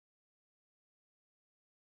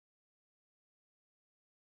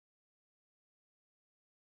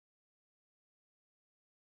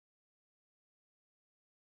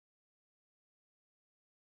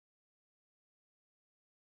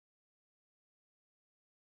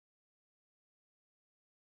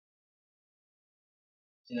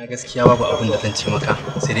Ina gaskiya babu abin da zan ce maka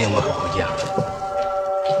sai dai in maka godiya.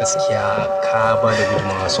 Gaskiya ka ba da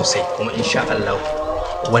gudunmawa sosai kuma insha Allah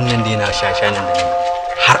wannan dai na shashanin da ni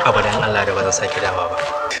har abadan Allah da ba zan sake dawa ba.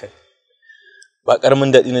 Ba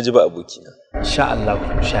karamin daɗi na ji ba abokina. Insha Allah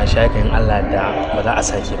shashaya kan Allah da ba za a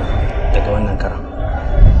sake ba daga wannan karan.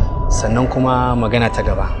 Sannan kuma magana ta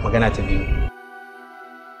gaba, magana ta biyu.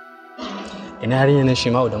 Ina yarinyar nan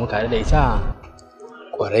Shima'u da muka haɗu da ita.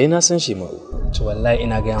 Kwarai na san Shima'u. To wallahi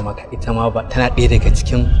ina gaya maka ita ma ba tana ɗaya daga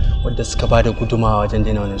cikin wanda suka ba da gudumawa wajen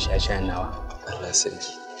daina wannan shashayan nawa. Allah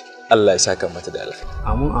sarki. Allah ya saka mata da alkhairi.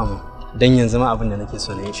 Amin amin. Dan yanzu ma abin da nake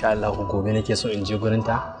so ne insha Allah gobe nake so in je gurin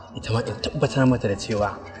ta ita ma in tabbatar mata da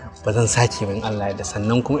cewa ba zan sake ba in Allah ya da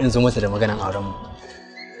sannan kuma in zo mata da maganan auren mu.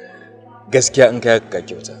 Gaskiya in kai ka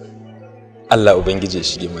kyauta. Allah ubangiji ya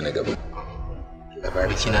shige mana gaba.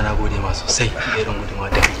 Bikina na gode ma sosai da irin gudumawa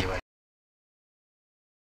da kake ba.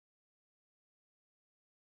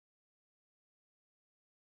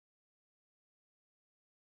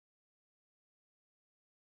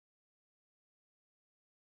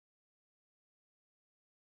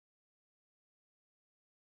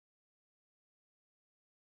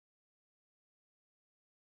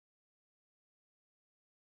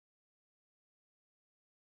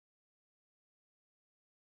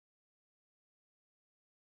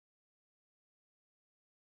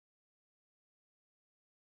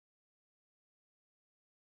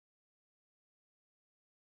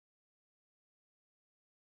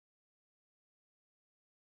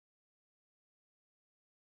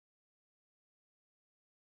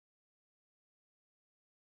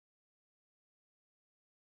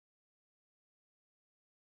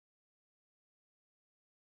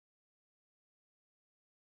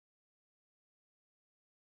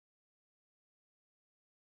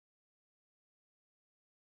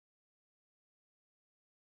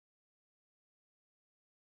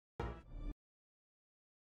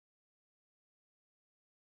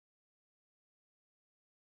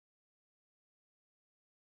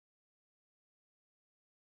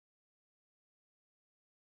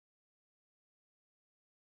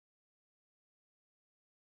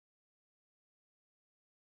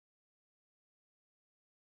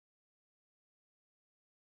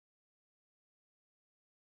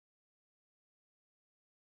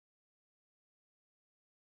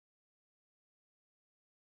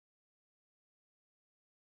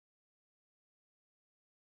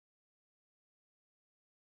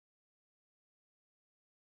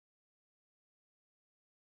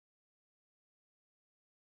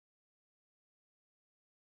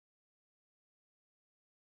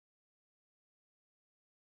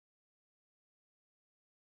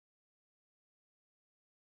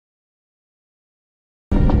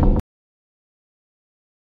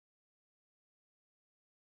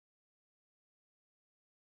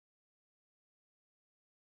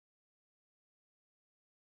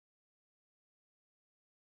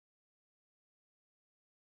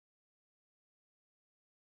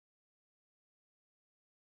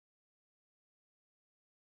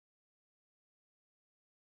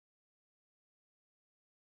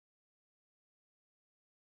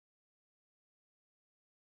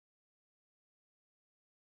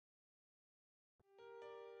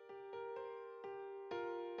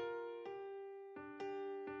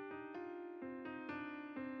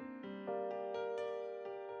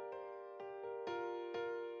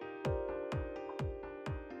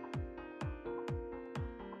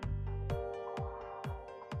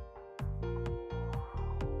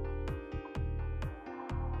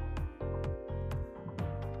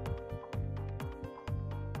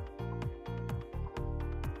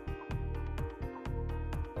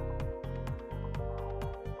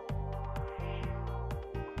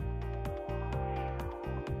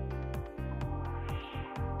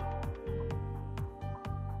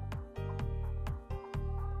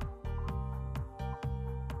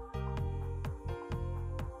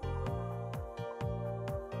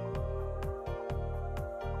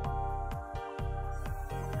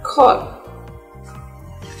 Call.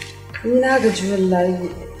 Ina gaji wallahi.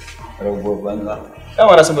 Rago banza.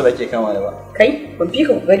 Kama na san ba za ki kama da ba. Kai, ban fi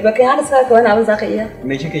ka kokari ba kai har sai ka wani abin zaka iya.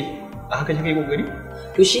 Me kika yi? A haka kika yi kokari?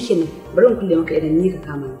 To shikenan, bari in kulle maka idan ni ka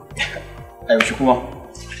kama ni. A yaushe kuma?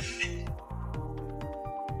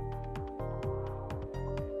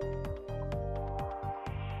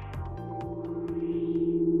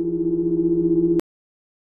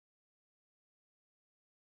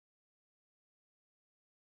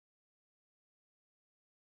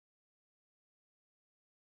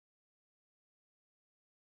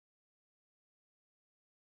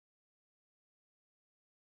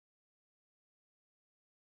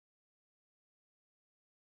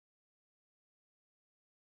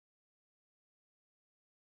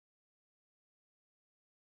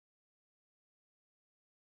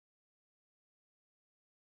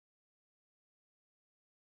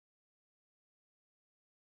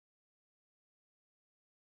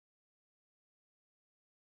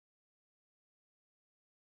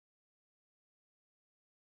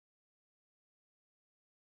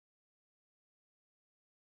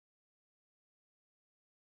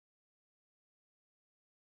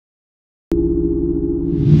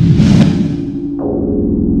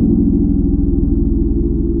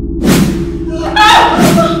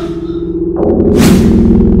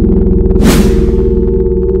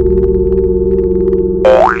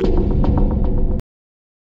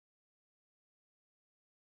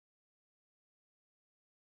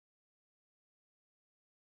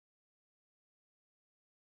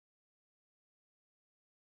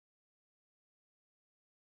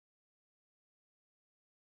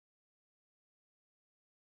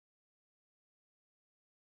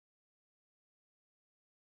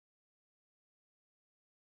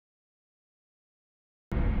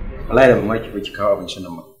 Wallahi da mamaki ba ki kawo abincin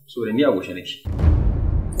nan ba. Saboda ni a goshe nake.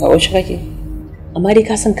 A washe kake. Amma dai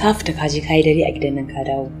ka san ka fita ka je ka yi dare a gidan nan ka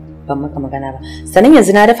dawo. Ban maka magana ba. Sannan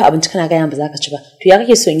yanzu na dafa abinci kana gaya ba za ka ci ba. To ya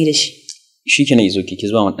kake so in yi da shi? Shikenan izo ki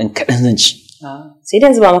zuba min dan kadan zan ci. Sai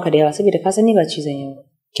dan zuba maka da yawa saboda ka san ni ba ci zan yi ba.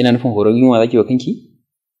 Kina nufin horon yunwa zaki wa kanki?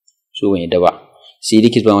 So ban yadda ba. Sai dai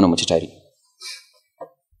ki zuba mana mu ci tare.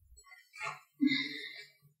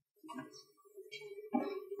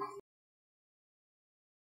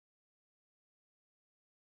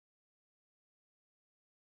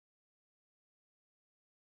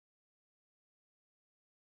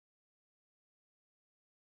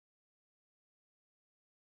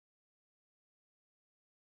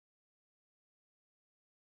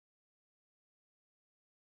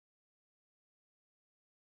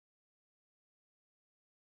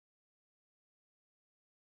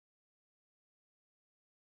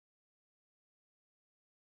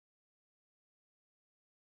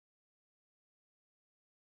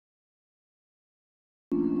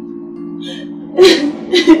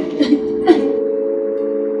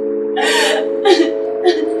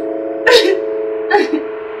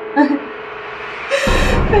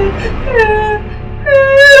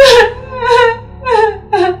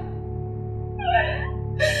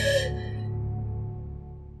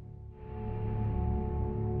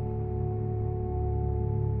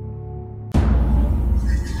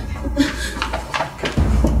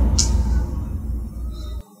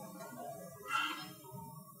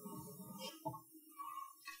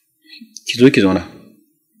 Ki zo ki zauna.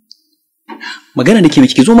 Magana nake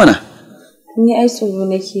miki ki zo mana. Ni ai tsoro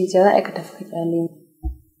nake ja za ka tafi ka kyale ni.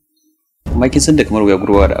 Amma kin san da kamar wuya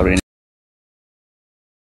gurwa da aure.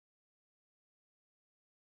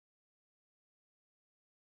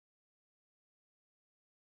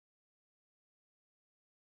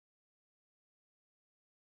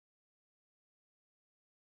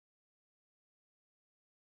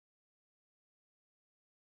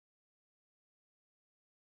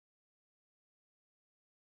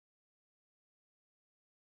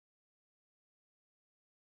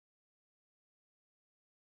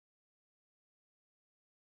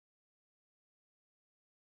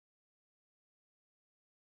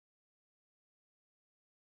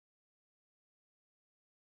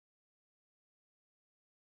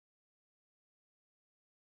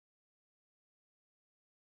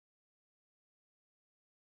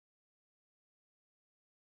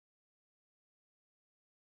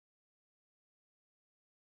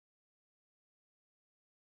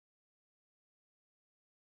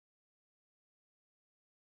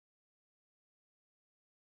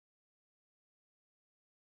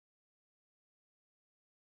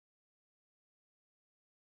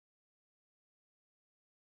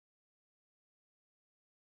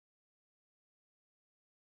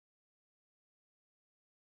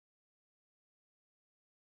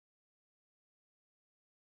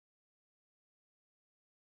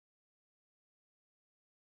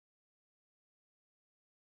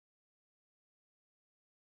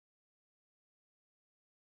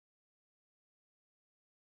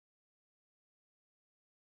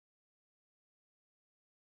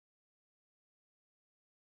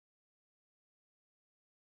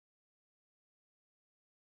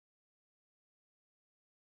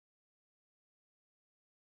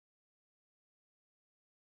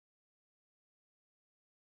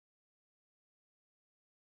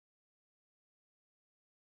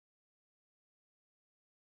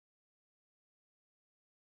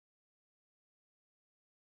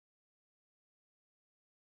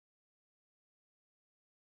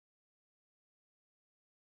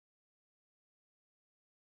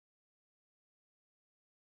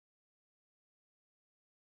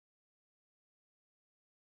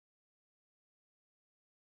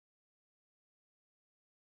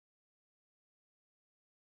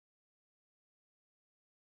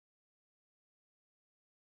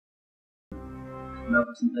 Na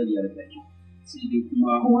kusan ɗariya da gashi. Sai dai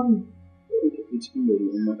kuma cikin gari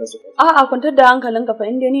in mata su kwasa. A'a kwantar da hankalinka fa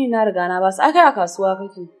inda ni na riga na ba su akai a kasuwa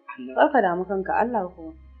kake. Kar ka damu kanka Allah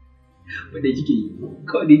kuwa. Wanda kike yi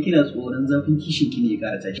kawai dai kina tsoron zafin kishin ki ne ya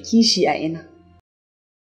ƙara tashi. Kishi a ina.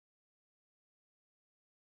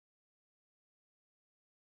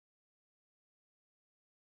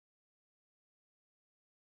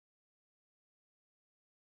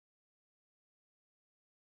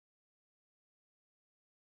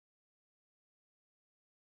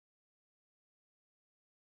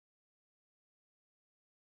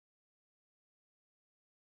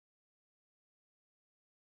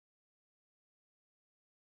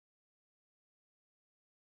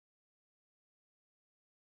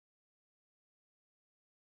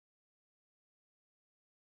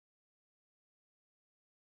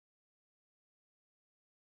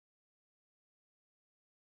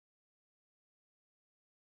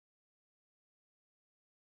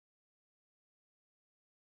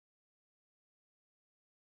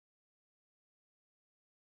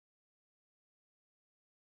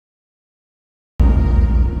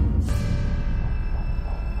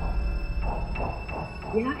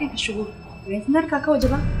 Ya kai ka shigo? Bai sanar ka waje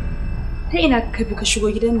ba? Ta ina ka bi ka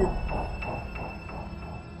shigo gidan nan?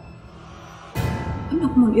 Wannan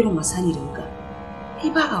kuma irin wasa ne da wuka. Kai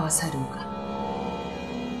ba a wasa da wuka.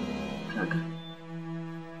 Kaga.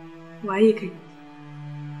 Waye kai?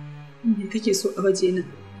 Me kake so a waje nan?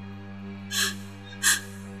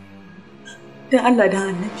 Dan Allah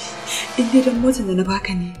dan Annabi, in dai dan motar da na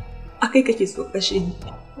baka ne, akai kake so kashe ni.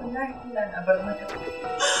 Wallahi Allah na bar maka.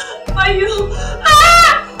 Ayyo!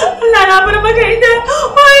 Allah na bar maka ita.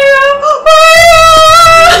 Ayyo!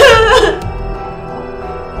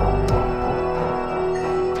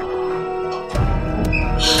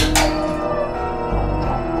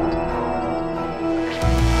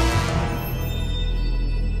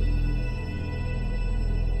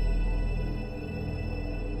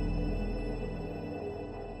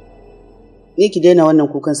 Ni ki daina wannan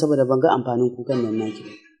kukan saboda ban ga amfanin kukan nan naki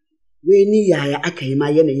ba. Wai ni yaya aka yi ma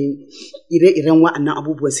yanayin ire-iren wa'annan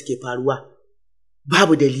abubuwa suke faruwa?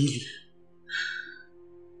 Babu dalili.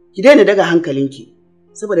 Ki daina daga hankalinki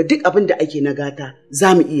saboda duk abin da ake na gata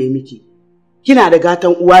za mu iya miki. Kina da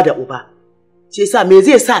gatan uwa da uba. Ce sa me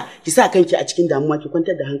zai sa ki sa kanki a cikin damuwa ki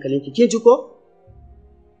kwantar da hankalinki. Kin ji ko?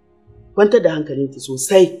 Kwantar da hankalinki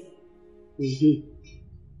sosai.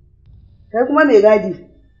 Kai kuma me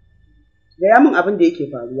gadi? Gaya min abin da yake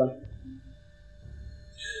faruwa.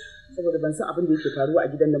 Saboda ban san abin da yake faruwa a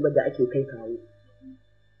gidan nan ba da ake kai kawo.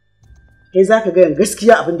 Kai za ka gayan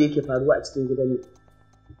gaskiya abin da yake faruwa a cikin gidan nan.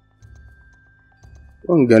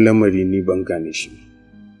 Wanga lamari ni ban gane shi.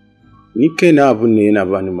 Ni kaina abin ne yana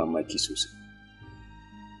bani mamaki sosai.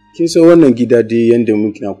 Kin san wannan gida dai yanda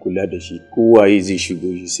muke kula da shi kowaye zai shigo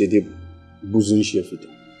shi sai dai buzun shi ya fita.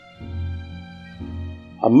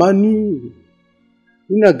 Amma ni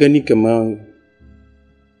ina gani kamar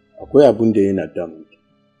akwai abin da yana damu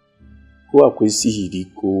ko akwai sihiri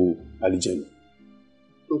ko aljanu.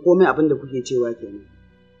 To komai abin da kuke cewa kenan.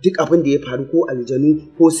 Duk abin da ya faru ko aljanu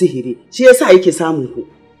ko sihiri shi yasa yake samun ku.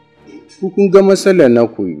 Kun ga matsalar na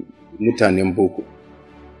ku mutanen boko.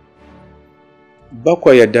 Ba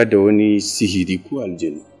kwa yarda da wani sihiri ko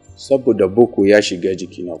aljanu saboda boko ya shiga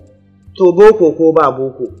jikina ku. To boko ko ba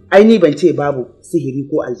boko, ai ni ban ce babu sihiri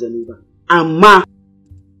ko aljanu ba. Amma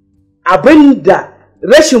abinda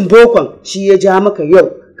rashin bokon shi ya ja maka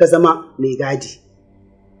yau ka zama mai gadi.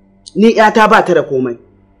 Ni ƴata ba ta da komai.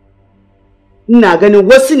 Ina ganin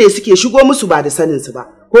wasu ne suke shigo musu ba da saninsu ba,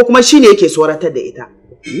 ko kuma shi ne yake tsoratar da ita.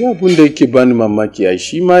 Ni abin da yake bani mamaki ai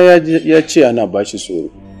shi ma ya ce ana bashi tsoro.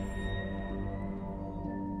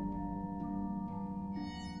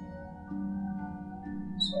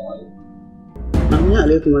 Amin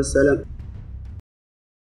alaikum assalam.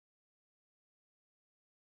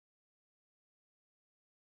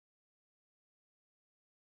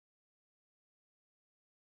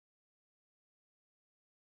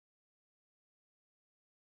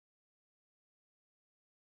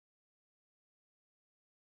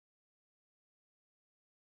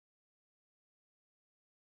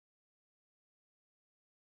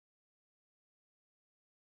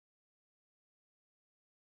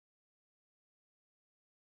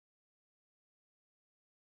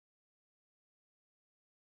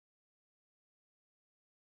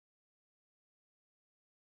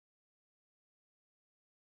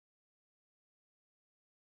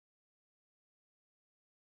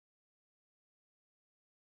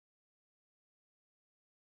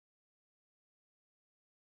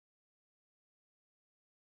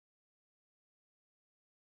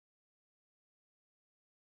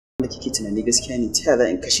 da kike tunani gaskiya ne ta za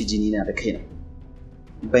in kashe jini na da kaina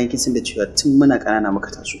bayan kin san da cewa tun muna ƙanana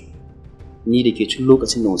muka taso ni da ke tun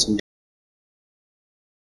lokacin da wasu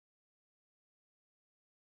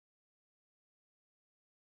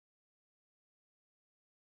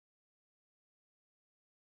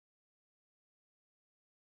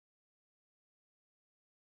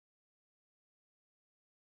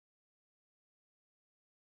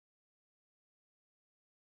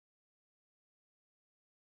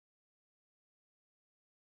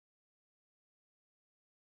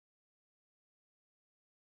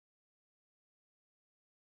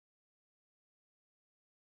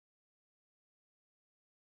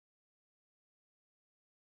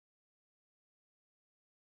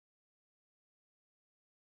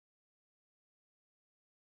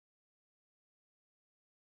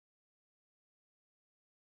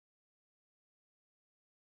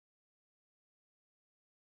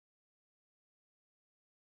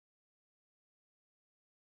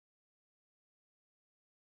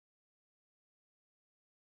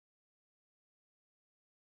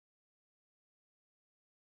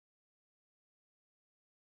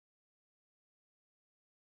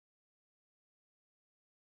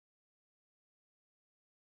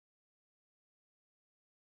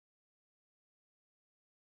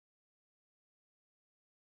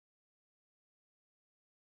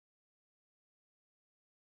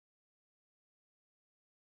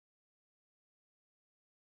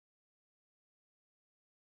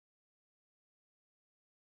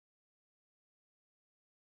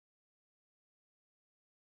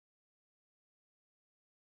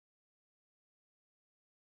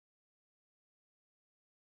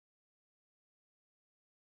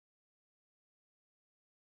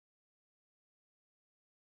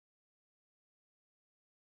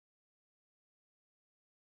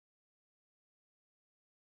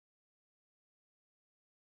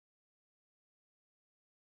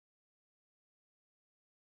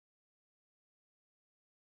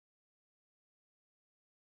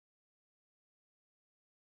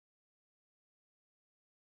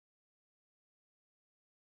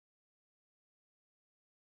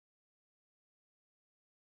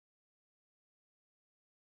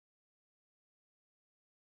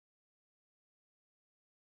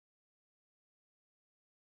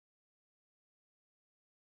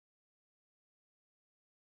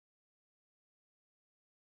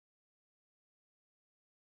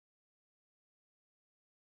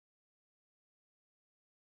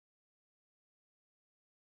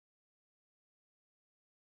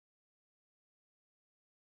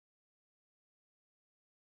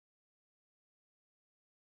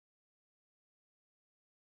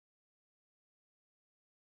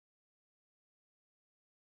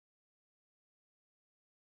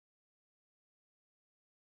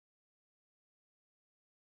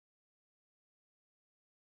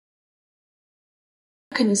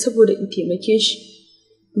haka ne saboda in taimake shi,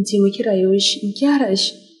 in taimaki rayuwar shi, in gyara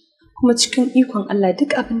shi, kuma cikin ikon Allah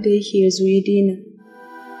duk abin da yake ya zo ya daina.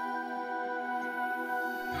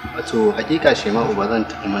 Wato hakika Shema'u ba zan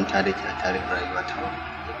taɓa manta da ke a tarihin rayuwata ba,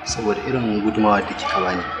 saboda irin gudumawa da kika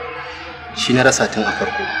bani shi na rasa tun a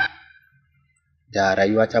farko. Da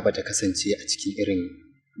rayuwata ba ta kasance a cikin irin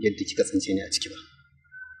yadda kika tsince ni a ciki ba.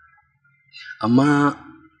 Amma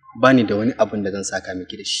ba ni da wani abin da zan saka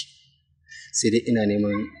miki da shi, sai dai ina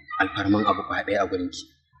neman alfarman abu ba ɗaya a gurinki.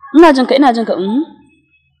 Ina jin ka.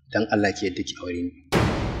 Dan Allah ki yadda ki aure ni.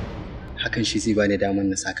 Hakan shi zai bani damar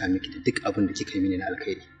na saka miki da duk abin da kika yi mini na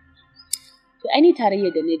alkhairi. To ai ni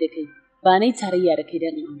tarayya da ne da kai, ba nai tarayya da kai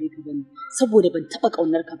dan in aure ka bane, saboda ban taba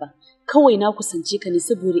kaunar ka ba. Kawai na kusance ka ne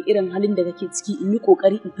saboda irin halin da kake ciki in yi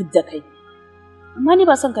kokari in fidda kai. Amma ni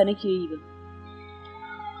ba son ka nake yi ba.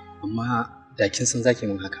 Amma da kin san zaki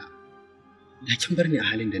min haka, da kin bar ni a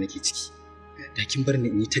halin da nake ciki, da kin bar ni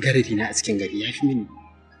in yi ta garari na a cikin gari yafi mini.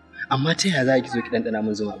 Amma ta yaya za ki zo ki dandana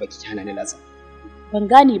min zuma baki ki hana ni lasa? Ban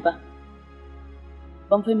gane ba.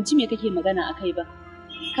 Ban fahimci me kake magana akai ba.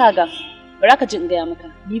 Kaga, bara ka ji in gaya maka,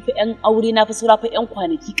 ni fa ƴan aure na fa saura fa ƴan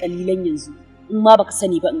kwanaki kalilan yanzu, in ma baka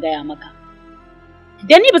sani ba in gaya maka.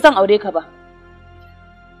 Dan ni ba zan aure ka ba.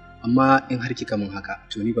 Amma in har kika min haka,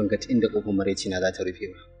 to ni ban ga ta inda kofar maraici na za ta rufe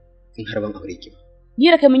ba. In har ban aure ki ba. Ni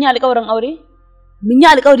da kai mun yi alƙawarin aure? Mun yi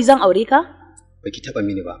alƙawari zan aure ka? Baki taɓa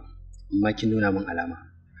mini ba, amma kin nuna min alama.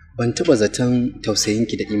 Ban taɓa zaton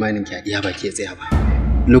tausayinki da imaninki a iya baki ya tsaya ba.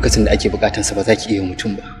 Lokacin da ake bukatansa ba za ki iya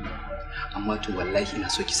mutum ba. Amma to wallahi ina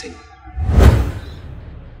so ki sani.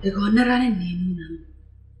 Daga wannan ranar ne ya nuna min.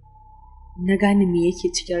 Na gane me yake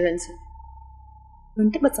cikin ransa.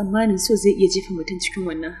 Ban taɓa tsammanin so zai iya jefa mutum cikin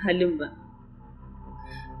wannan halin ba.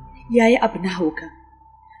 Ya yi abu na hauka,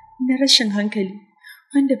 na rashin hankali,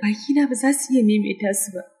 wanda bakina ba za su iya maimaita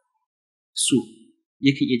su ba. So,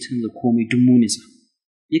 yakan iya canza komai duk muninsa,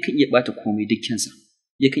 yakan iya ɓata komai duk kyansa,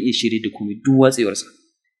 yakan iya shirye da komai duk watsewarsa.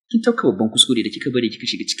 Kin tauka babban kuskure da kika bari kika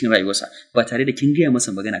shiga cikin rayuwarsa ba tare da kin gaya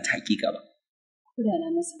masa magana ta hakika ba. Ko da na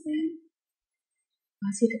masa bayani, ba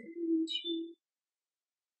sai ka ɗauki shi.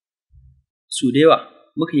 So da yawa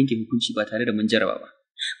muka yanke hukunci ba tare da mun jaraba ba.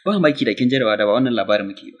 Ba maki da kin jaraba da ba wannan labarin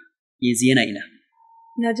muke ba. Yanzu yana ina.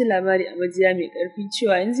 Na ji labari a majiya mai ƙarfi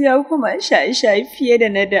cewa yanzu ya koma shaye-shaye fiye da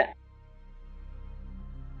na da.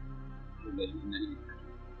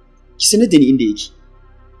 Ki sanar da ni inda yake.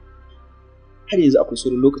 Har yanzu akwai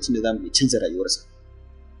sauran lokacin da za mu iya canza rayuwarsa.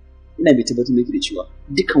 Ina mai tabbatar miki da cewa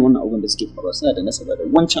dukkan wannan abubuwan da suke faruwa suna da nasaba da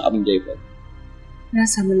wancan abin da ya faru. Na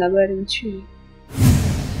samu labarin ciwo.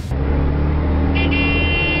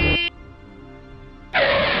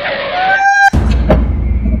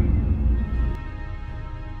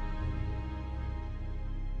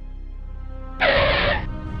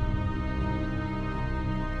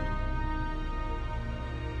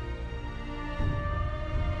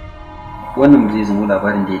 Wannan zai zama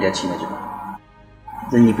labarin da ya dace na ji ba.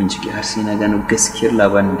 Zan yi bincike har sai na gano gaskiyar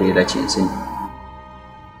labarin da ya dace in sani.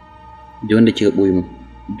 Da wanda kika ɓoye min,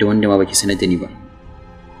 da wanda ma baki sanar da ni ba.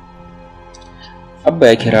 Abba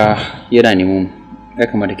ya kira yana neman ya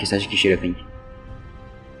kamata ki sashi ki shirya kanki.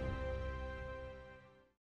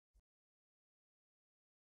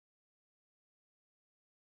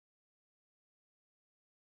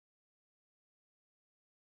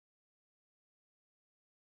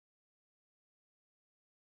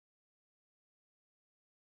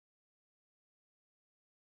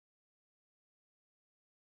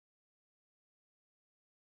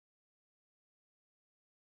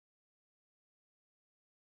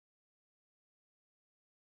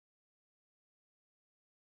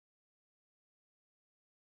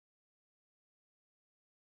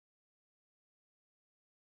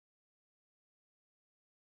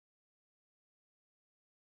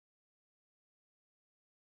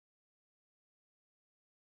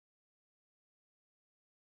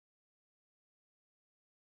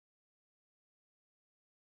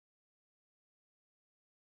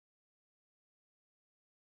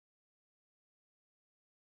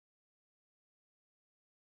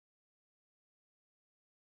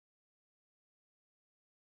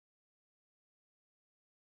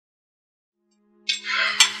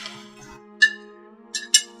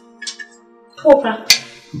 Kofa.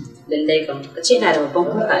 Lallai kam, ka ce ina da babban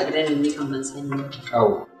kuka a gidan nan ni kan ban sani ba.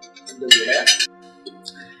 Awo.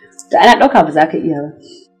 Da ana ɗauka ba za ka iya ba.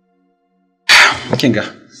 Kin ga,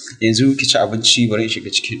 yanzu ki ci abinci bari in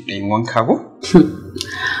shiga cikin ɗayin wanka ko?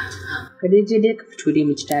 Ka dai je dai ka fito dai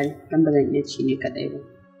mu ci tare, dan ba zan iya ci ne kaɗai ba.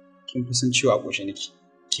 Kin fi san ciwo a ƙoshe nake.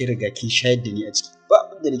 Ki riga kin shayar da ni a ciki. Ba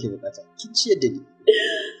abin da nake bukata. Kin ciyar da ni.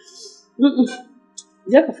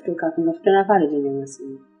 Je ka fito kafin ka fito na fara jin yunwa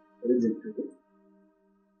sai.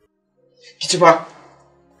 Ki ci fa.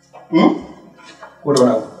 Ko da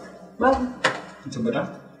wani abu? Babu. Ki tabbata?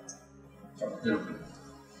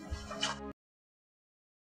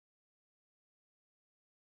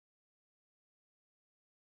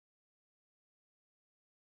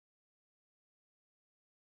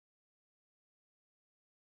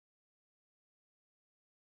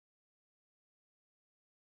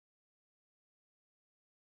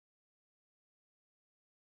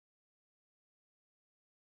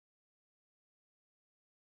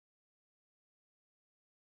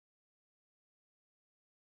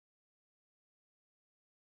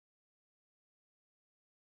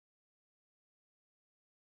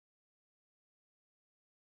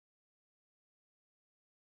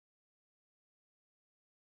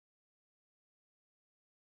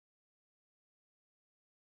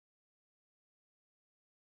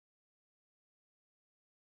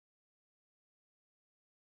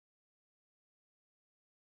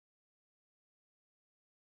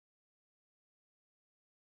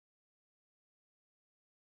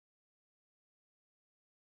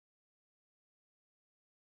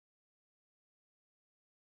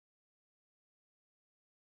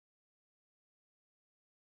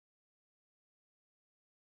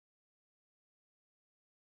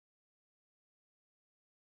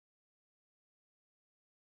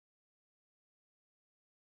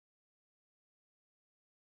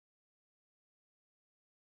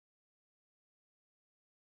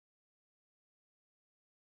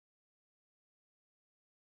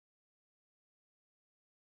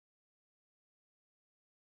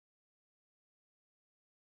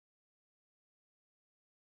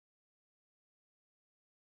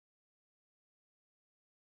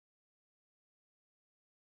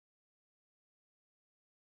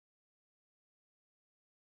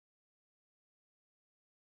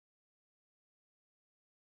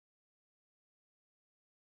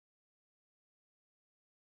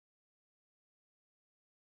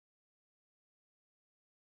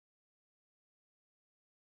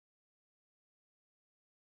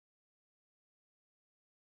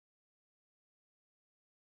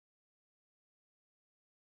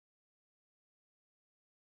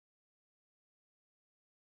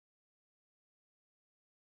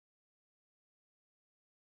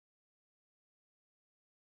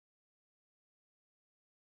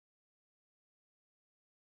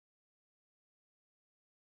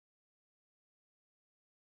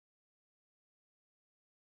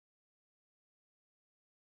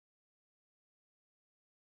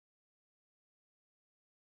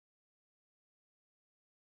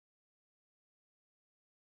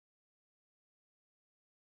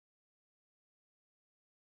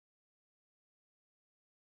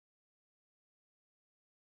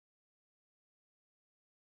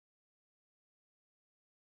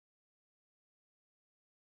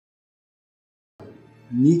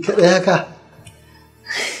 Ni kaɗai haka?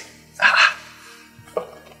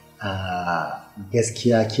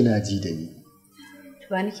 Gaskiya kina ji da ni.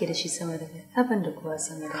 Tuwa nake da shi sama da kai, abin da kuwa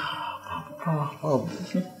sama da kai.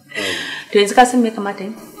 To yanzu ka san me kamata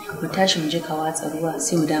yi? Mu tashi mu je ka watsa ruwa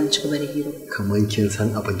sai mu da mu ci gaba da hira. Kamar kin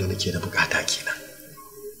san abin da nake da bukata kenan.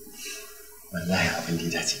 Wallahi abin da ya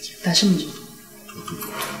dace ke. Tashi mu je.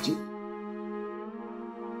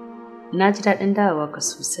 Na ji daɗin dawowa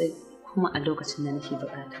sosai kuma a lokacin da nake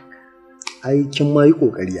buƙatar ka. Ai kin ma yi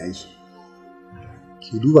ƙoƙari ai.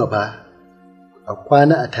 Ki duba fa a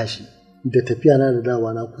kwana a tashi da tafiya na da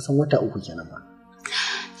dawowa na kusan wata 3 kenan ba.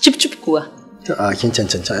 Cip cip kuwa. A kin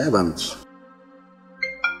cancanci ai ba miki.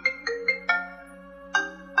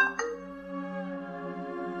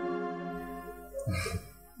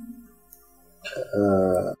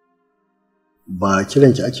 Ba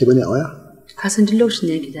kiranki ake bane a waya? Ka san duk lokacin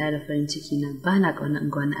da yake tare da farin ciki na ba na ƙauna in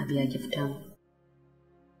ga wani abu ya fita mu.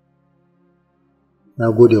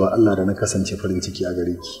 Na gode wa Allah da na kasance farin ciki a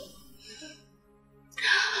gare ki.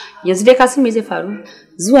 Yanzu dai ka san me zai faru?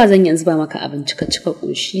 Zuwa zan yanzu ba maka abinci ka cika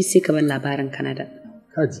ƙoshi sai ka bar labarin Canada.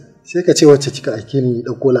 Kaji, sai ka ce wacce kika ake ni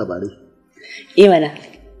ɗauko labarai. Mana.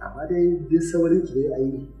 Amma dai duk saurin ki dai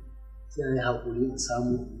ayi sai ai hakuri in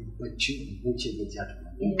samu bacci in huce gajiya ta.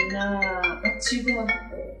 Ina bacci kuma.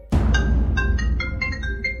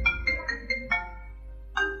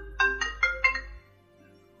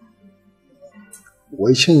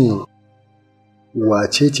 Wai shin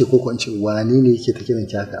wace ce ko kwance wane ne yake ta kiran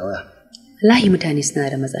ki haka a waya? Wallahi mutane suna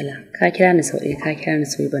da matsala. Ka kira ni sau ɗaya ka kira ni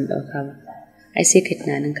sau ban ɗauka ba. Ai sai kai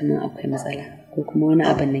tunanin kamar akwai matsala ko kuma wani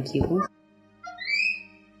abin nake ko?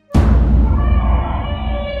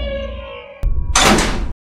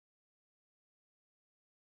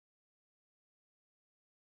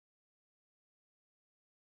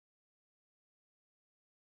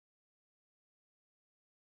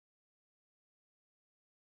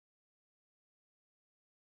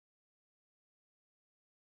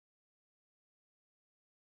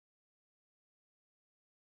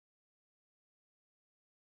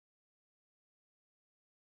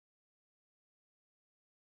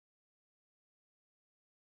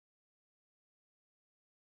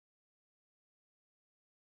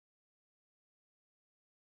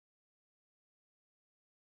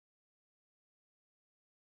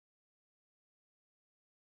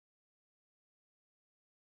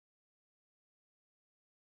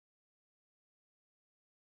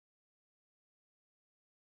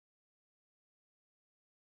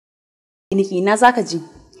 Niki na zaka ji?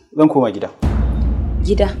 Zan koma gida.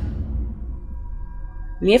 Gida.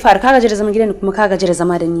 Me ya faru ka gaji da zama gidan kuma ka gaji da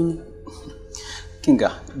zama da ni ne?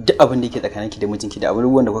 Kinga duk abin da yake tsakaninki da mijinki da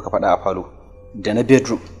abubuwan da kuka faɗa a falo da na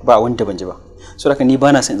bedroom ba wanda ban ji ba. So haka ni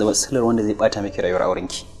bana son zama silar wanda zai bata miki rayuwar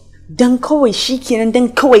aurenki. Dan kawai shikenan dan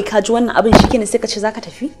kawai ka ji wannan abin shikenan sai ka ce zaka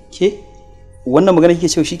tafi? Ke wannan magana kike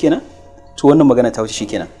cewa shikenan? To wannan magana ta wuce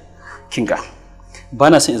shikenan. Kinga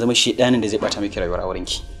bana son in zama shedanin da zai bata miki rayuwar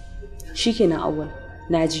aurenki. Shikenan Awwal.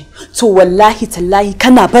 Naji. To wallahi tallahi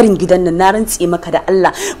kana barin gidan nan na rantse maka da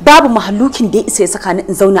Allah babu mahallukin da ya isa ya saka ni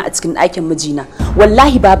in zauna a cikin ɗakin mijina.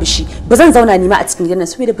 Wallahi babu shi. Ba zan zauna ni ma a cikin gidan nan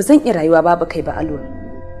saboda ba zan iya rayuwa babu kai ba Alwa.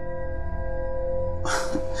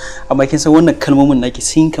 Amma kin san wannan kalmomin naki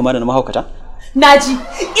sun kama da na mahaukata? Naji.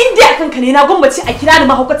 In dai akan ka ne na gwammace a kira ni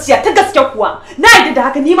mahaukaciya ta gaske kuwa. Na yarda da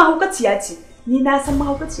haka ni mahaukaciya ce. Ni na san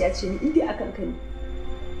mahaukaciya ce ni in dai akan ka ne.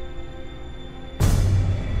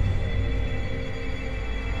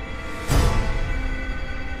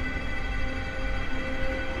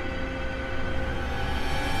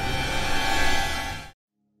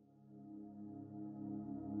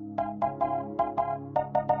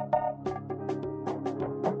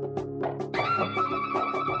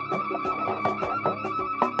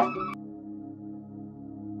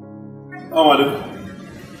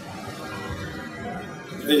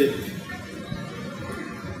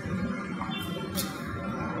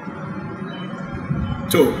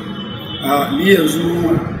 To, ni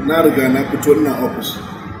yanzu na riga na fito na office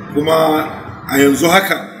kuma a yanzu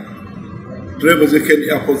haka driver zai kai ni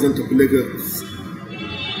airport zan tafi Lagos.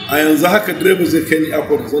 A yanzu haka driver zai kai ni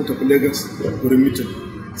airport zan tafi Lagos wurin meeting.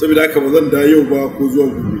 Saboda haka ba zan dawo yau ba ko zuwa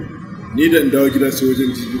gobe. Ni da in dawo gida sai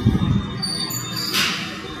wajen jibi.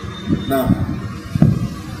 Na.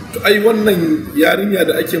 To ai wannan yarinya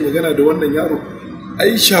da ake magana da wannan yaro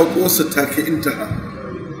ai shakuwarsa ta kai intaha.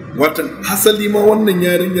 Watan hasali ma wannan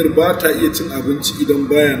yarinyar ba ta iya cin abinci idan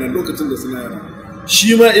baya nan lokacin da suna yara.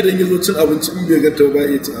 Shi ma idan ya zo cin abinci in bai ganta ba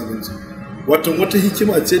iya cin abinci. Watan wata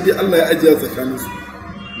hikima ce dai Allah ya ajiya tsakaninsu.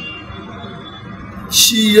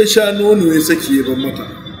 Shi ya sha nono ya sake ya ban mata.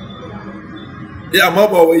 Amma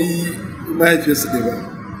ba wai mahaifiyarsa ɗaya ba.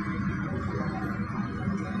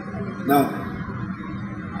 Na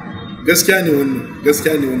gaskiya ne wannan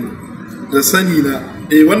da sani na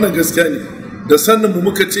wannan gaskiya ne da sanin mu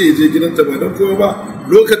muka ce ya je gidanta ba don kowa ba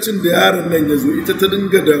lokacin da yaron nan ya zo ita ta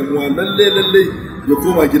dinga damuwa lalle ya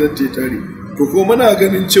koma gidanta ya tare to ko muna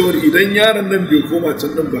ganin cewar idan yaron nan bai koma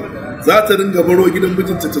can din ba za ta dinga baro gidan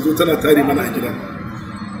mijinta ta zo tana tare mana a gida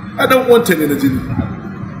a dan uwanta ne na jini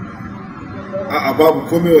a'a babu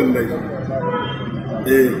komai wallahi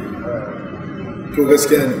to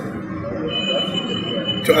gaskiya ne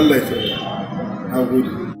to Allah ya kyauta na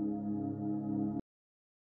gode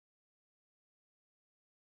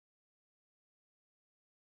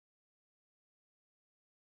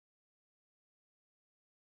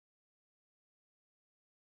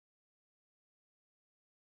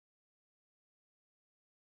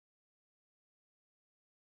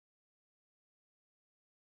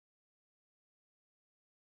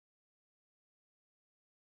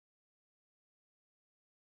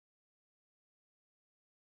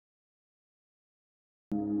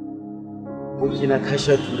abokina ka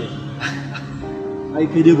sha turai ai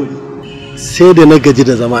kai dai bari sai da na gaji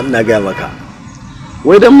da zama ina gaya maka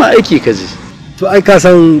Wai dan ma aiki ka je. to ai ka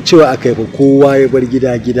san cewa akai fa kowa ya bar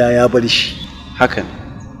gida ya bar shi Hakan.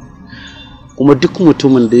 Kuma duk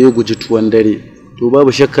mutumin da ya guji tuwon dare to babu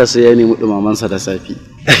shakka sai ya nemi dumamansa da safi.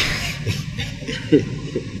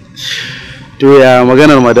 To ya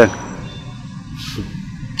maganar madan?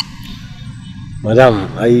 madam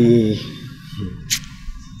ai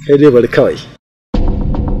kai dai bari kawai.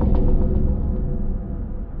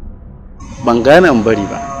 Ban gane in bari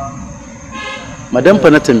ba. Madam fa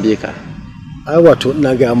na tambaye ka. Ai wato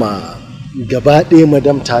ina ga ma gaba ɗaya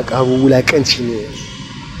madam ta ƙaro wulaƙanci ne.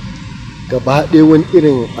 Gaba ɗaya wani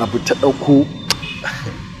irin abu ta ɗauko.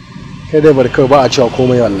 Kai dai bari kawai ba a cewa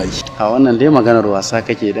komai wallahi. A wannan dai maganar wasa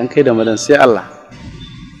kake dan kai da madan sai Allah.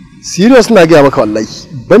 Serious na ga maka wallahi.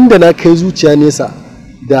 Banda na kai zuciya nesa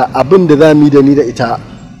da abin da za mu yi da ni da ita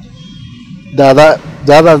da za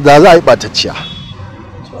a yi ɓatacciya.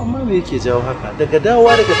 Amma me yake jawo haka? Daga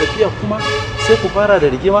dawowa daga tafiya kuma sai ku fara da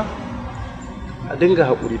rigima? A dinga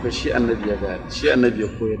haƙuri fa shi annabi ya gaya, shi annabi ya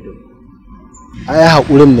koyar da mu. Ai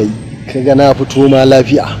haƙurin nayi, kaga na fito ma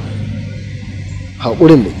lafiya.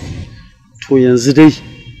 Haƙurin nayi. To yanzu dai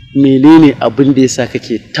menene abin da yasa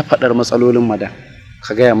kake ta faɗar matsalolin madan?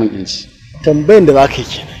 Ka gaya min in ji. Tambayan da zaka yi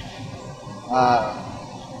kenan.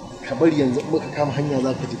 Ka bari yanzu muka kama hanya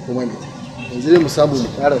zaka ji komai ne. Yanzu dai mu samu mu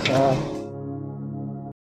ƙarasa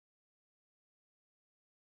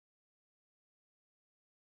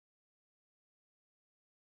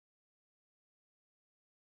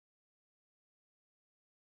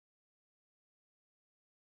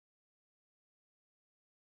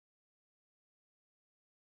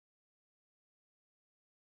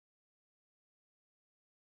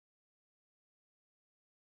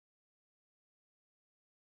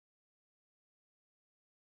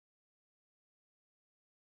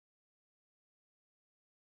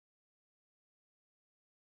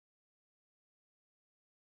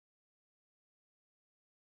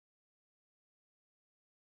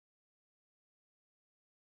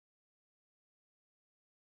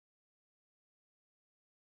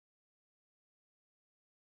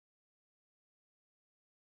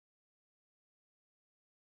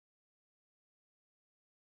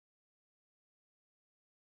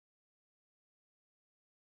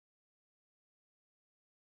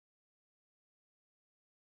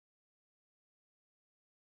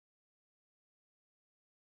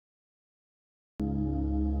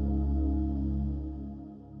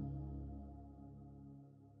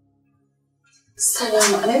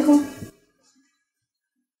Assalamu alaikum.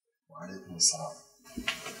 Wa alaikum assalam.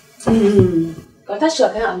 Ka tashi ka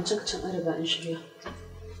kai abincin ka can an riga an shirya.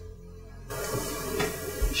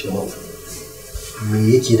 Shemau, me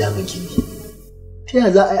yake damun ki ne? Ta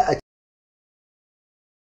yaya za a yi a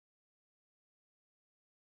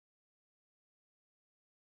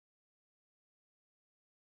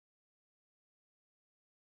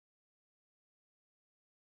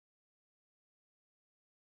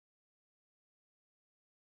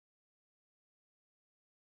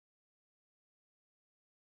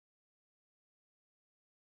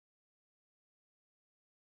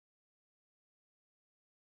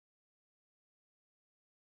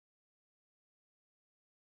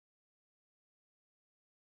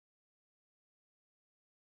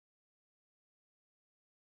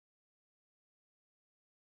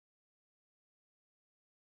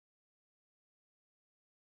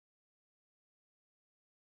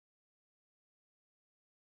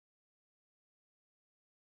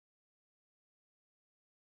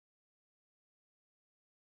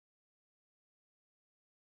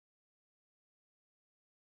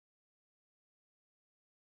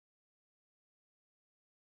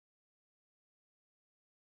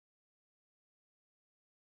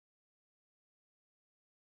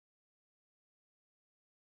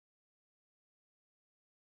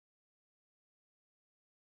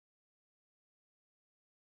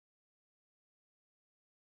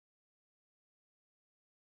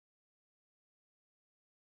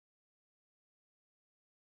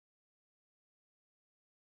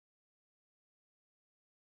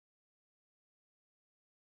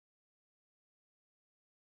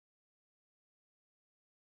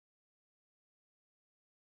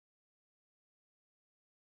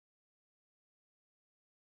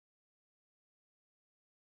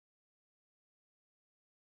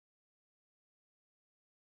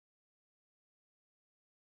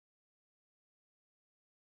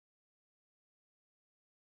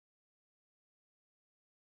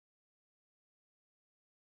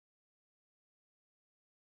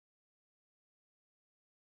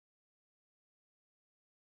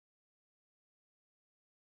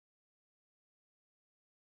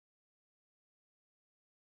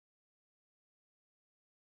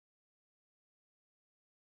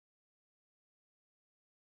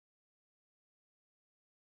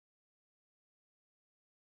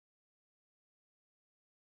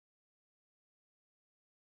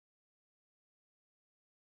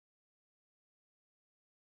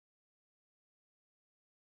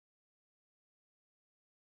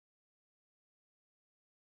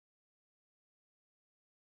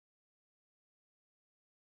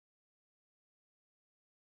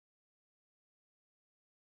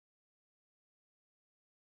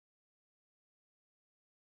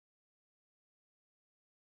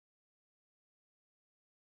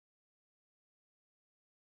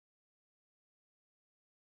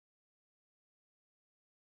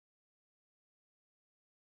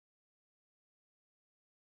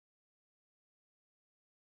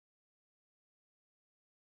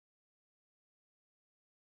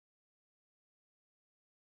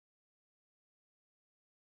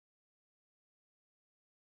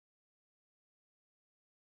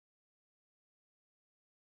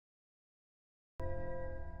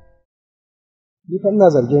ni fa ina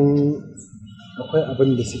zargin akwai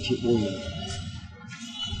abin da suke ɓoye.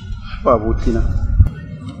 Ba abokina.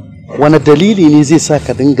 Wani dalili ne zai sa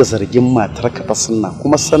ka dinga zargin matarka ta sunna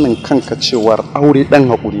kuma sanin kanka cewar aure ɗan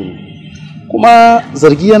haƙuri ne, kuma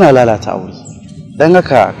zargi yana lalata aure, don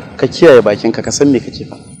haka ka kiyaye bakinka ka san me kake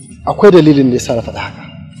fa. Akwai dalilin da yasa na faɗa haka.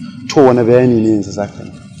 To wani bayani ne yanzu za ka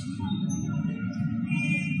yi?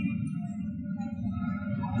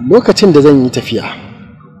 Lokacin da zan yi tafiya,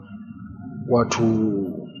 wato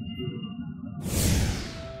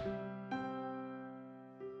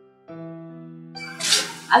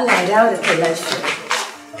Allah ya dawo da kai lafiya.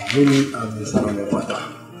 Amin sanar da fata.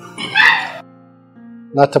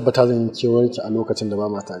 Na tabbata zan yi kewarki a lokacin da ba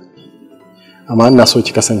ma tare. Amma ina so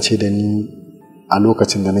ki kasance da ni a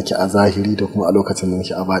lokacin da nake a zahiri da kuma a lokacin da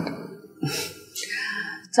nake a baɗi.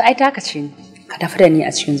 To ai taka ce ni, ka tafi da ni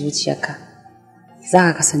a cikin zuciyarka. Za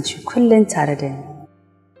ka kasance kullum tare da ni.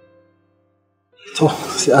 To,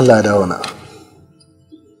 sai Allah ya dawo na.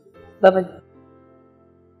 Bye-bye.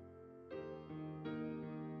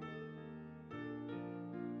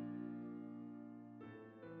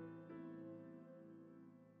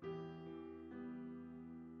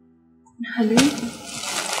 Halin?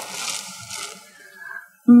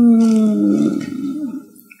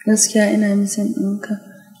 Gaskiya ina nisan ɗinka.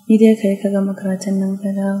 Ni dai ka yi ka gama karatun nan ka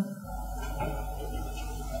dawo.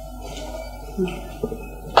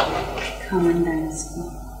 kamar da gaske.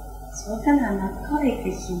 So kana na kawai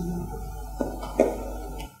kake yi.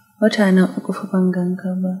 Wata nan uku fa ban ganka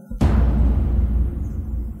ba.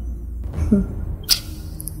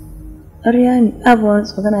 Ƙarya ne, abubuwan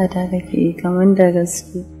tsogana ta kake yi kamar da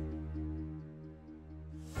gaske.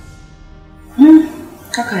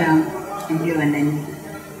 Haka ya in yi wannan ne,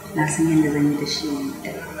 na san yadda zan yi da shi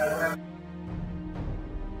ne.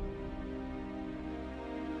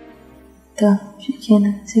 Ta, shi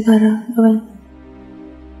kenan, sai ka dawo.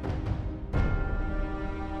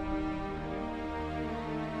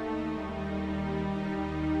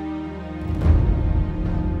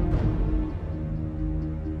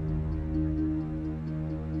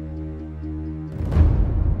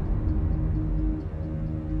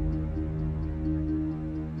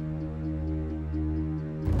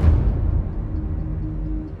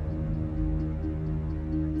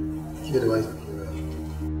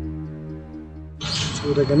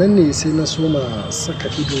 So daga nan ne sai na soma saka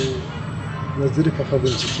ido na zurfafa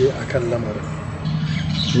bincike a kan lamarin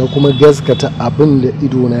na kuma gaskata abin da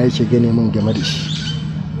idona yake gane min game da shi.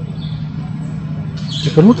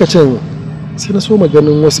 Daga lokacin sai na soma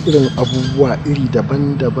ganin wasu irin abubuwa iri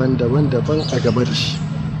daban-daban a gaba da shi,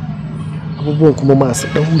 abubuwan kuma masu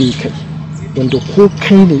ɗaure kai wanda ko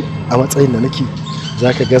kai ne a matsayin da nake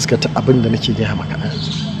za ka gaskata abin da nake gaya maka.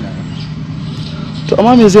 To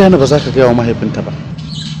amma me zai hana ba za ka gaya wa mahaifinta ba?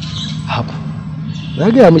 Haba, na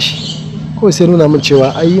gaya mishi kawai sai nuna min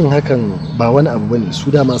cewa ai yin hakan ba wani abu bane,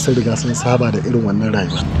 su dama sun riga sun saba da irin wannan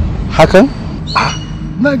rayuwa. Hakan?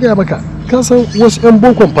 Na gaya maka, ka san wasu 'yan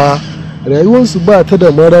bokon fa rayuwarsu ba ta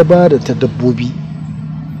da maraba da ta dabbobi.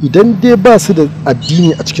 Idan dai ba su da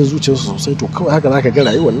addini a cikin zuciyarsu sosai to kawai haka za ka ga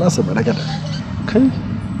rayuwar nasu ba ragada. Kai,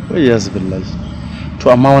 wai ya zubillahi.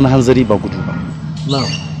 To amma wani hanzari ba gudu ba.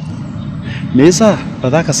 Na'am. Me yasa ba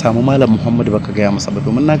za ka samu Malam Muhammadu ba ka gaya masa ba,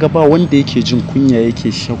 domin na ga ba wanda yake jin kunya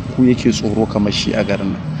yake shakku yake tsoro kamar shi a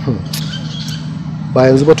garin nan.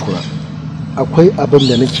 Ba yanzu ba tukuna, akwai abin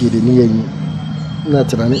da nake da niyyar yi, ina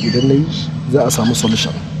tunanin idan na yi za a samu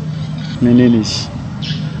solution. Menene shi?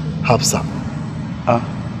 Hafsa.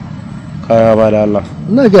 Kaya ba da Allah.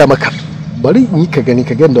 Na gaya maka, bari in yi ka gani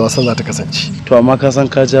ka gani da wasan za ta kasance. To amma ka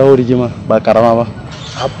san ka jawo rigima ba karama ba.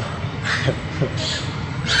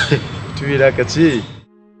 Tuyi da ka ce.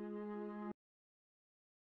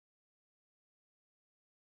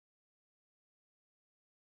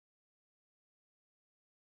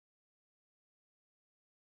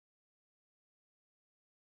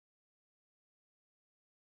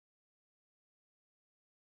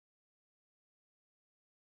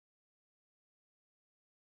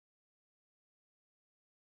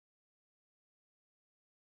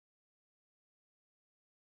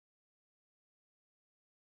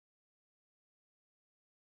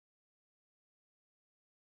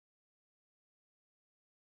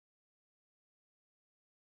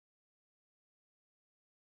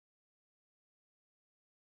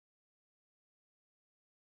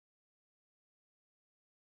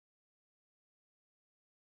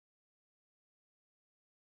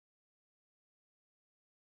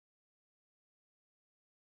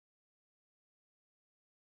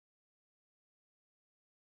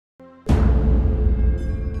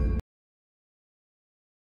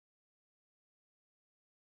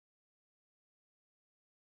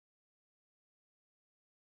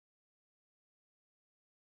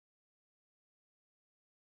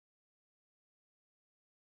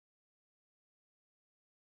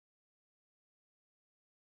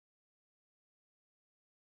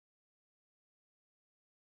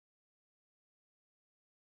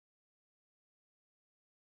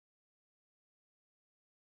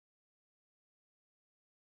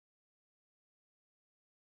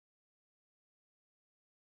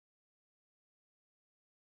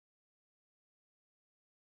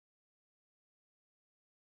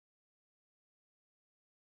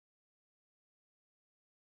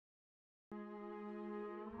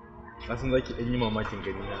 Na san zaki ɗan yi mamakin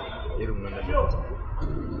gani na irin wannan lokacin.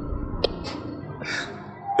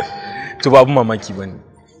 To ba abun mamaki bane.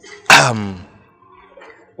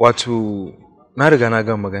 Wato na riga na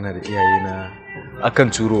gama magana da iyayena akan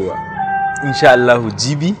turowa. Insha Allahu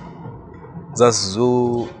jibi za su zo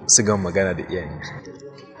su gama magana da iyayensu.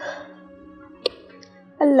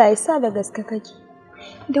 Allah ya sa da gaske kake.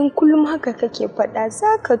 Don kullum haka kake faɗa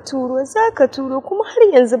za ka turo kuma har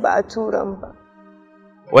yanzu ba a turan ba.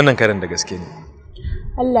 Wannan karan da gaske ne.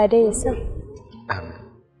 Allah dai ya sa. Amin.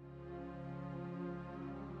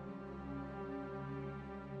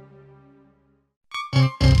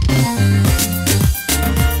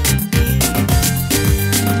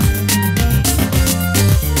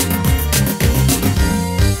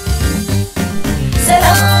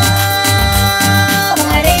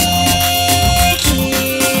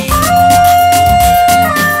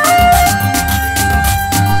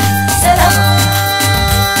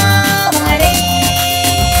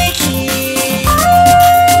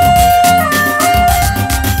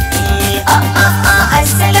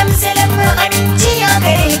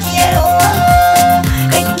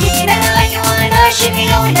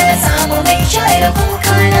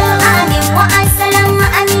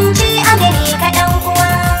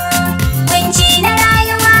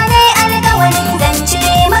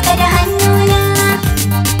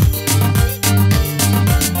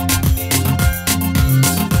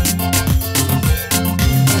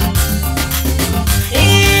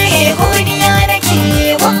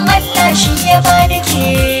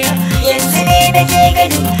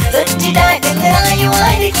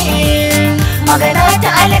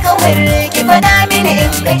 har ki faɗa mini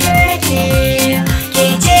in ga kirki ke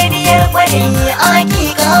ce biyar kwarai aki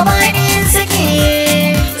gabanin sake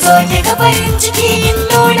zo ki ga farin ciki in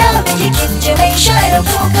nuna miki kin ji mai share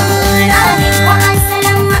kuka na wa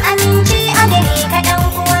assalamu aminci a gare ka dan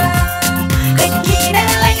uwa kanki na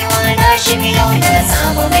rayuwa na shirya na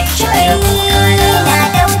samu mai share kuka na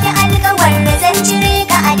dauki alƙawar da zan cire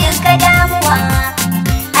ka a duka damuwa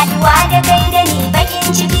haduwa da kai da ni bakin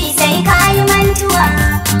ciki sai ka yi mantuwa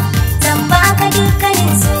zan baka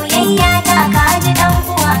dukkanin soyayya ta ka ji dan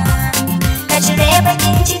uwa ka cire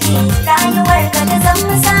bakin ciki rayuwar ka ta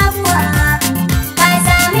zama sabuwa ka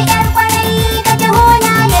sami yar kwarai ka taho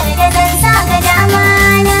na yarda zan sa ka dama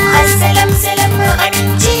na assalam salam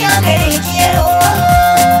aminci a gare ki yar uwa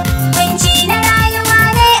kunci na rayuwa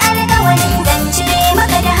dai alƙawarin zan cire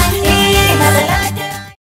maka da hannu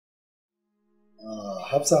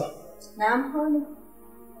Hafsa. Na'am, Holu.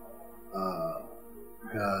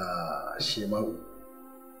 Ga Shema'u.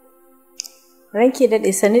 Ranke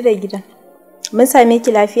daɗe sani da gida. Mun same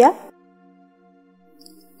ki lafiya?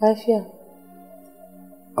 Lafiya.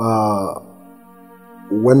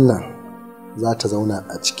 Wannan za ta zauna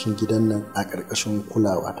a cikin gidan nan a ƙarƙashin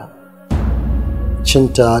kulawata.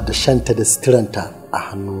 Cinta da shanta da suturanta a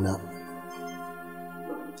hannuna.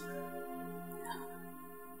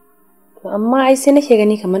 Amma ai sai nake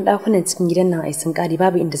gani kamar ɗakunan cikin gidan nan ai sun ƙare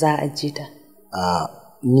babu inda za a ajiye ta.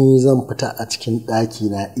 Ni zan fita a cikin ɗaki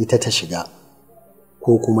na ita ta shiga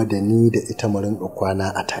ko kuma da ni da ita mu rinƙa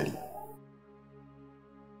kwana a tare.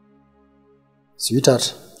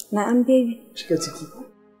 Sweetheart. Na'am baby. Shiga ciki.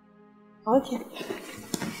 Okay.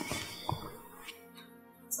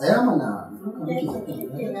 Tsaya mana.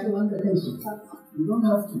 You don't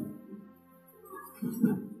have to.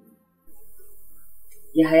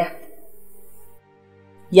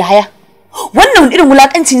 Yahaya, wannan irin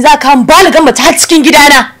wulakancin za ka kawo baligan mace har cikin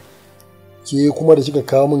gidana. Ke kuma da kika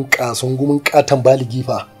kawo min kasan gumin katan baligi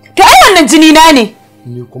fa. To ai wannan jini na ne.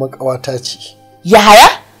 Ni kuma kawata ce. Yahaya,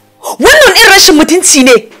 wannan irin rashin mutunci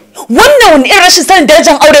ne. Wannan irin rashin sanin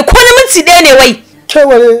darajar aure ko na minti ɗaya ne wai.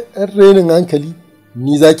 Keware ɗan renin hankali,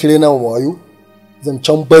 ni za ki rena wa wayo?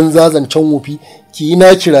 Zancen banza zancen wofi, ki yi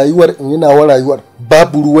naki rayuwar in yi nawa rayuwar,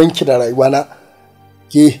 babu ruwanki da rayuwana.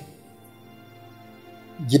 Ke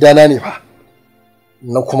gidana ne fa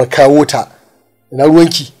na kuma kawo ta ina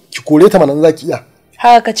ruwanki ki kore ta mana za ki iya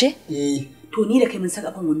haka kace to ni da kai mun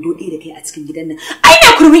saka fan wando ɗaya da kai a cikin gidan nan ai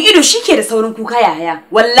da kurmin ido shike da saurin kuka yaya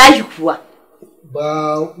wallahi kuwa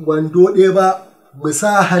ba wando ɗaya ba mu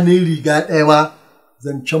sa hannun riga ɗaya ba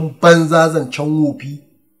zancen banza zancen wofi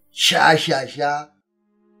sha sha sha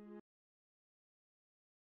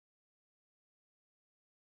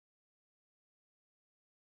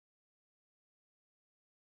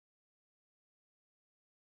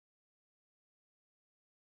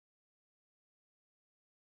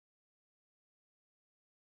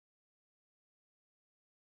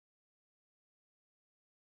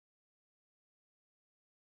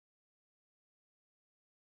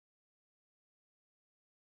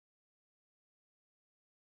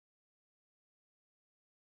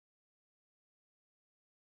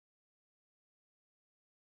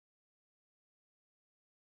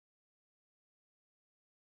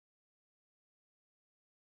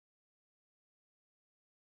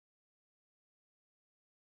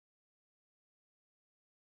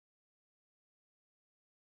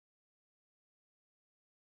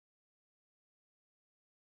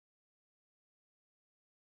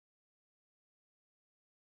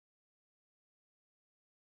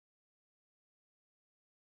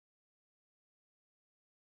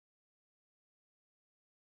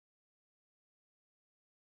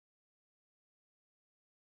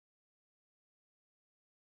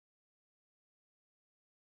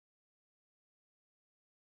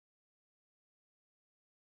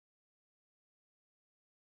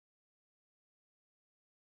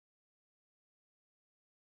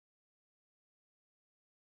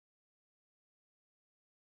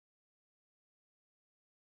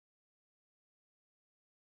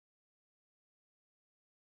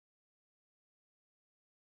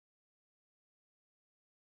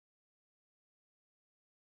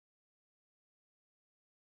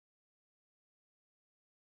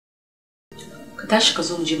Ka tashi ka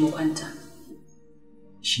zo mu je mu kwanta.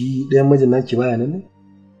 Shi ɗayan mijin naki baya nan ne?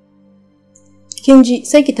 Kin ji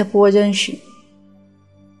sai ki tafi wajen shi.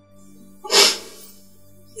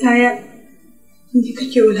 Yaya, ni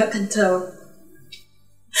kake wulakantawa.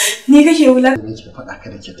 Ni kake wulakantawa. Ni kike faɗa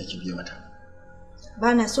kada ke take biye mata.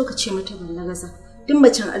 Ba na so ka ce mata ballagaza. Duk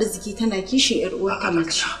macen arziki tana kishin ƴar uwarta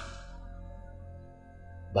mace.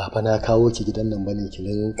 ba fa na kawo ki gidan nan bane ki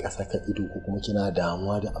rinka saka ido ko kuma kina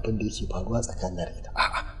damuwa da abin da yake faruwa tsakanin da ita.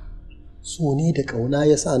 A'a. So ne da kauna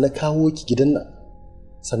yasa na kawo ki gidan nan.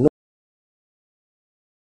 Sannan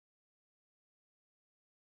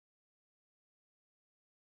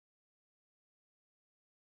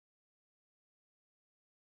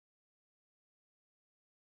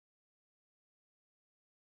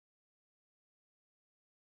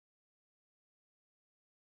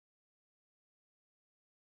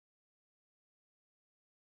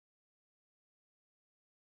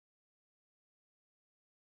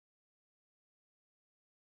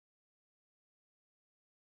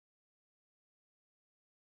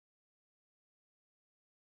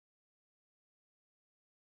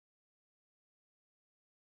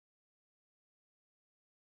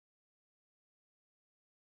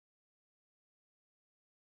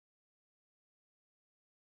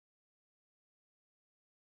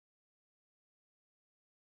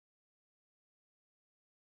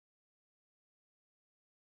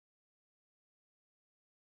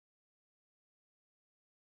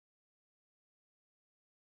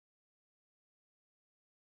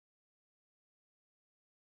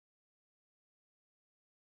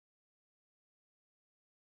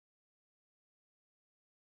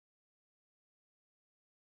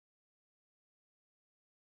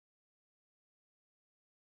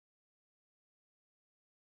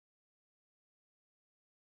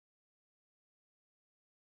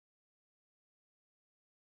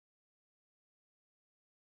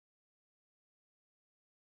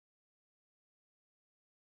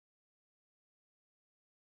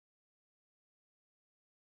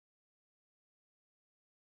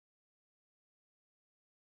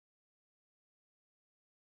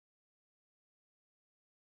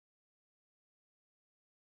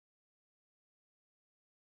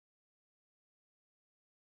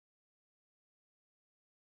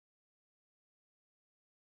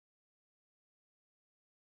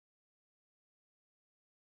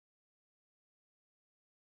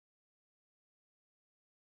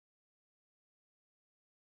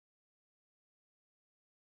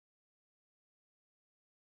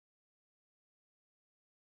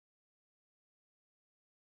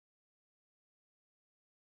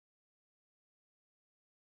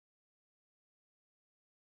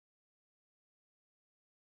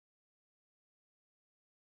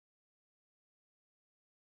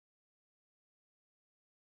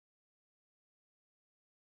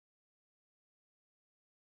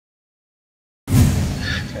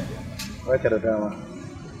baka da dama.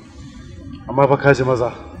 Amma fa ka ji maza.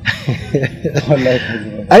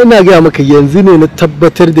 Ai na gaya maka yanzu ne na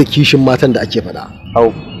tabbatar da kishin matan da ake faɗa.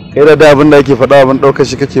 Au, kai da abin da ake faɗa abin ɗaukar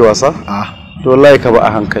shi kake wasa? To wallahi ka ba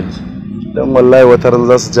a hankali. Dan wallahi wata ran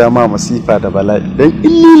za su ja ma masifa da bala'i. Dan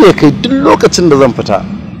in ni ne kai duk lokacin da zan fita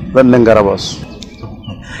zan dinga raba su.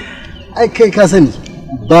 Ai kai ka sani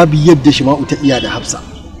babu yadda Shima'u ta iya da Hafsa.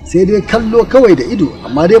 Sai dai kallo kawai da ido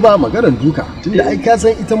amma dai ba maganar duka tunda ai ka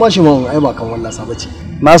san ita ma Shima'u ai ba kan wallasa bace.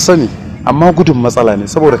 Na sani amma gudun matsala ne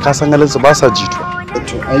saboda ka san halin su ba sa jituwa.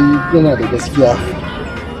 To ai yana da gaskiya.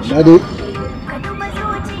 Amma dai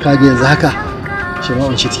kage yanzu haka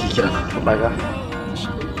Shima'u ce take kira. Daga.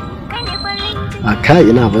 A kai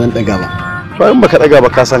ina ba zan daga ba. To in baka daga ba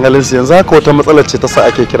ka san halin su yanzu haka wata matsalar ce ta sa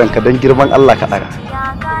ake kiran ka dan girman Allah ka daga.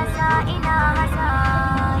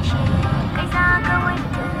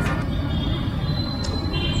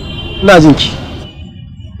 Ina jin ki.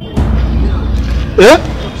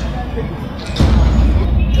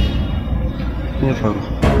 Me faru?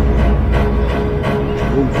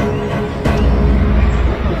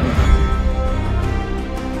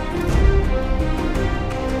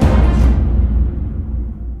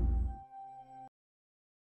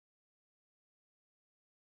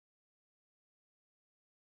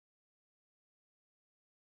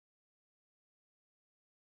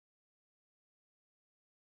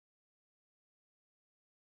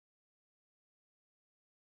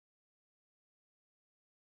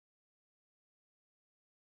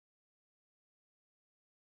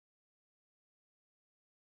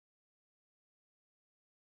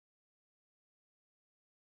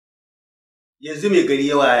 Yanzu mai gari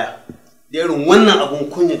ya waya da irin wannan abun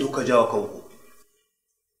kunya duka jawo kanku.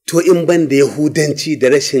 To in ban da Yahudanci da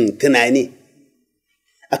rashin tunani,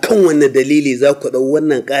 akan wannan dalili za ku ɗau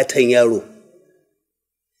wannan ƙaton yaro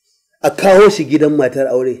a kawo shi gidan matar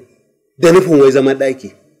aure da nufin wai zaman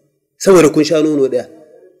ɗaki saboda kun sha nono ɗaya.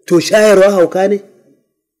 To shayarwa hauka ne?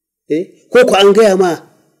 Ko ku an gaya ma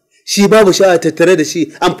shi babu shawa tattare da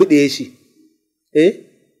shi an fiɗe shi?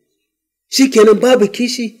 Shi kenan babu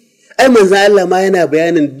kishi? Ai manzan Allah ma yana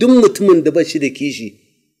bayanin duk mutumin da ba shi da kishi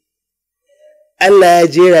Allah ya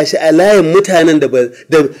jera shi a layin mutanen da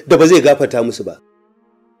ba zai gafarta musu ba.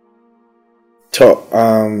 To,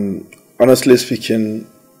 honestly speaking,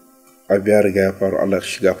 abu ya riga ya faru, Allah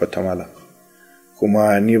shi gafarta malam.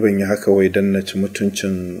 Kuma ni ban yi haka wai don na ci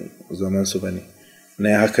mutuncin zamansu ba ne. Na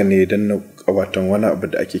yi haka ne don na ƙawatan wani abu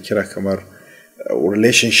da ake kira kamar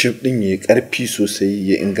relationship ɗin ya ƙarfi sosai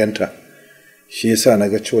ya inganta. Shi yasa na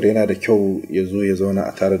ga cewar yana da kyau ya zo ya zauna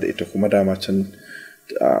a tare da ita, kuma dama tun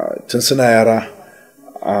suna yara,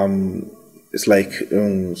 it's like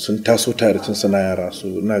sun taso tare tun suna yara, so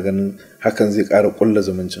ina ganin hakan zai ƙara ƙulla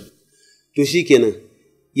zumuncin. To shi kenan,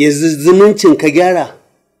 yanzu zumuncin ka gyara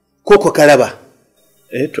ko ka raba?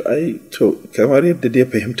 To kamar yadda dai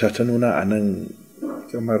fahimta ta nuna a nan,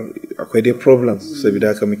 kamar akwai dai problems,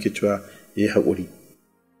 saboda haka muke cewa yi haƙuri.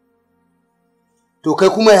 To kai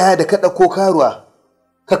kuma yaya da ka ɗauko karuwa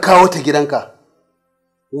ka kawo ta gidanka,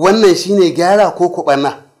 wannan shine gyara ko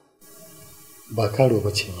kuɓanna? Ba karo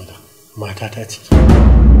ba ce mata ta ciki.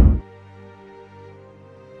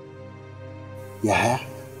 Yaya?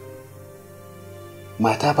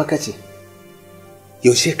 Mata fa kace?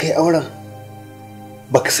 Yaushe kai auren?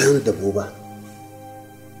 Baka sanar da mu ba.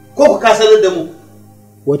 Ko ka sanar da mu?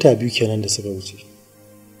 Wata 2 kenan da suka wuce.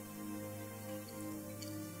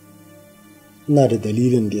 Ina da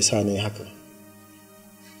dalilin da yasa na yi haka.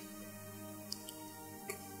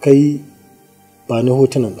 Kai ba ni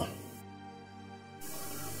hotunan nan.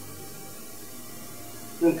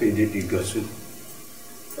 Zan kai daɗi ga su,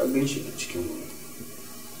 ka gan shi a cikin wani.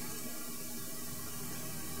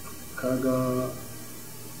 Kaga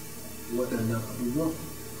waɗannan abubuwan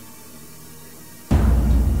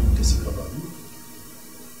da suka faru.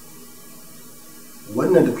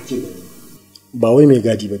 Wannan da kuke gani. Ba wai mai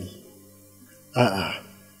gadi ba ne. A'a,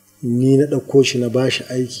 ni na ɗauko shi na ba shi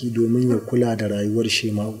aiki domin ya kula da rayuwar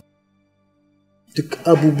Shema'u. Duk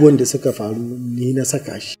abubuwan da suka faru ni na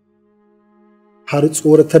saka shi. Har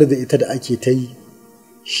tsoratar da ita da ake ta yi,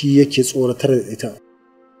 shi yake tsoratar da ita,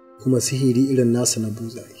 kuma sihiri irin nasu na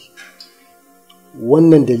buzaye.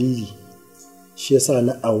 Wannan dalili shi yasa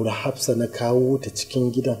na aure Hafsa na kawo ta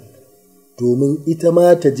cikin gidan, domin ita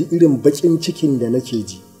ma ta ji irin baƙin cikin da nake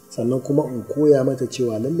ji. Sannan kuma in koya mata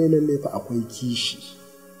cewa lalle fa akwai kishi.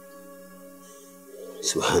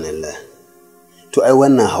 Subhanallah. To ai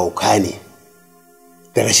wannan hauka ne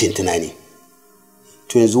da rashin tunani.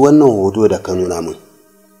 To yanzu wannan hoto da ka nuna min,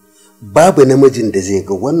 babu namijin da zai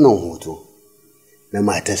ga wannan hoto na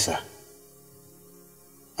matarsa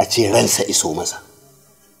a ce ransa iso masa.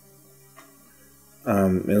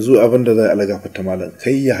 Yanzu abin da zai alaga fata malam,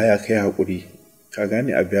 kai ya haya kai haƙuri. Ka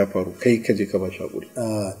gane abu ya faru, kai ka je ka ba shi haƙuri.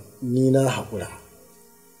 Ni na haƙura,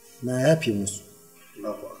 na yafe musu.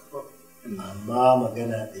 Amma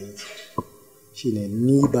magana ɗaya ce, shine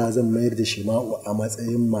ni ba zan mayar da Shema'u a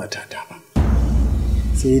matsayin matata ba.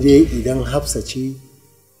 Sai dai idan Hafsa ce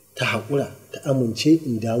ta haƙura ta amince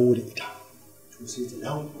in dawo da ita, to sai ta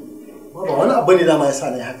dawo. Ba wani abu ne dama ya sa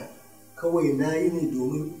na yi haka. Kawai na yi ne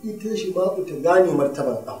domin ita Shema'u ta gane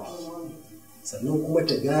martaban abu. Sannan kuma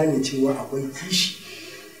ta gane cewa akwai kishi.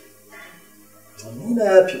 Ni na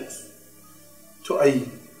yafe musu.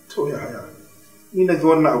 To ya haya. Ni na ga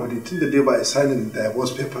wannan abu dai tunda dai ba a signing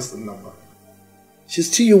divorce papers din nan ba.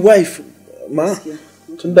 She's still your wife, ma.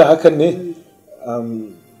 Tunda hakan ne,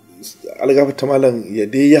 algafa ta malam ya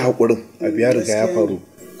dai ya haƙurin abu ya riga ya faru.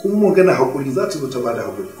 Kuma mu gana haƙuri za ta zo ta bada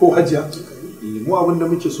haƙuri. Ko hajiya? Mu abin da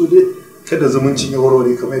muke so dai kada zumuncin ya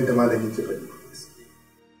warware kamar yadda malamin ke faɗi.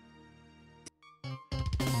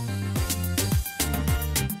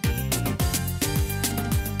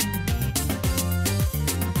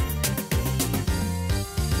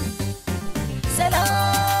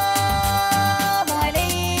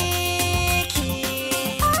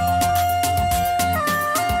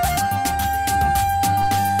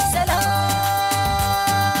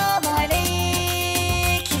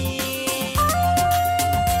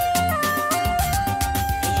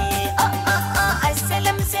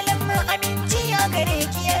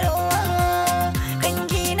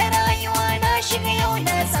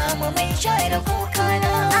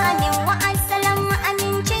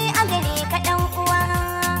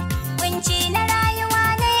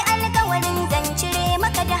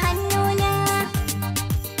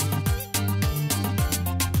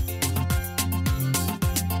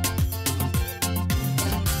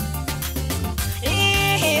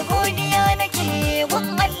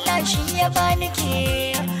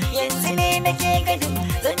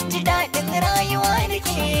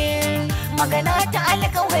 magana ta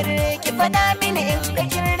alkawar ki fada mini in ga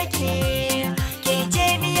kirki ke ce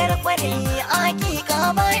biyar kwari hakika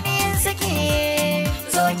ba ni sake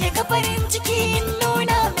zo ki ga farin ciki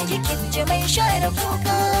nuna miki kin ji mai shari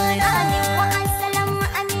kuka na min